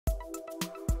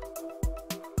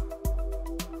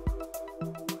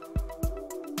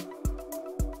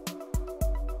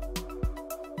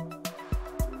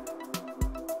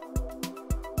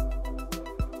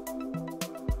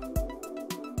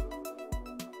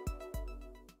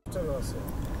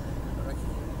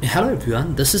Hello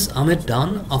everyone, this is Ahmed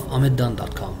Dan of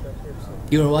AhmedDan.com.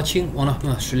 You are watching one of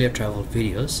my Australia travel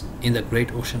videos in the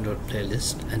Great Ocean Road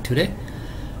playlist, and today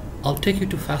I'll take you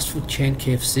to fast food chain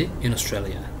KFC in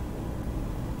Australia.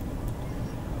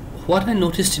 What I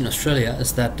noticed in Australia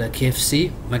is that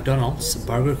KFC, McDonald's,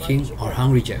 Burger King or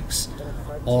Hungry Jack's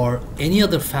or any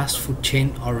other fast food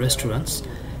chain or restaurants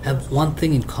have one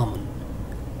thing in common.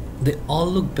 They all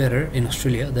look better in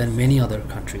Australia than many other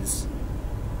countries.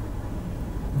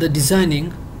 The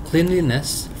designing,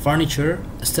 cleanliness, furniture,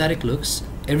 aesthetic looks,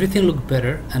 everything looked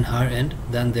better and higher end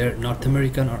than their North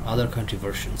American or other country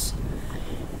versions.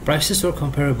 Prices were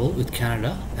comparable with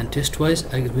Canada, and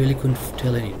taste-wise I really couldn't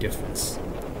tell any difference.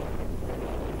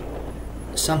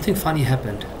 Something funny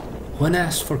happened. When I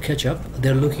asked for ketchup,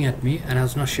 they were looking at me and I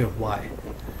was not sure why.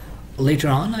 Later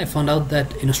on I found out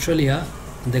that in Australia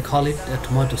they call it a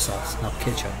tomato sauce, not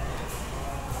ketchup.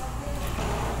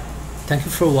 Thank you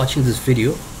for watching this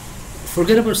video.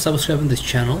 Forget about subscribing this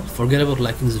channel, forget about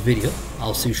liking this video.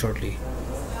 I'll see you shortly.